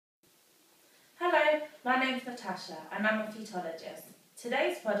Hello, my name's Natasha and I'm a phytologist.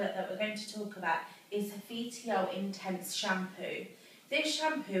 Today's product that we're going to talk about is Phyto Intense Shampoo. This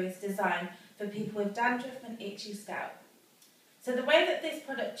shampoo is designed for people with dandruff and itchy scalp. So the way that this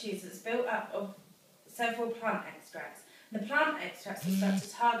product uses is built up of several plant extracts. The plant extracts will start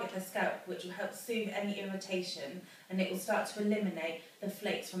to target the scalp, which will help soothe any irritation, and it will start to eliminate the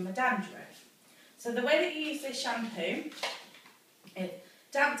flakes from the dandruff. So the way that you use this shampoo is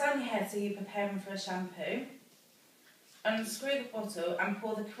damp down your hair so you're preparing for a shampoo, unscrew the bottle and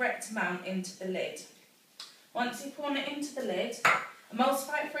pour the correct amount into the lid. Once you've poured it into the lid,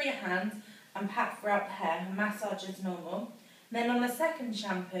 emulsify it through your hands and pat throughout the hair and massage as normal. Then on the second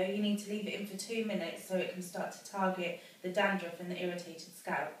shampoo, you need to leave it in for 2 minutes so it can start to target the dandruff and the irritated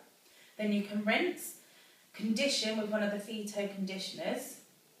scalp. Then you can rinse, condition with one of the Phyto conditioners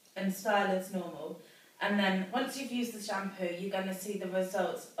and style as normal. And then once you've used the shampoo, you're going to see the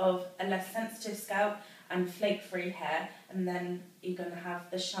results of a less sensitive scalp and flake-free hair, and then you're going to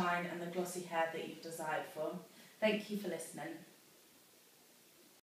have the shine and the glossy hair that you've desired for. Thank you for listening.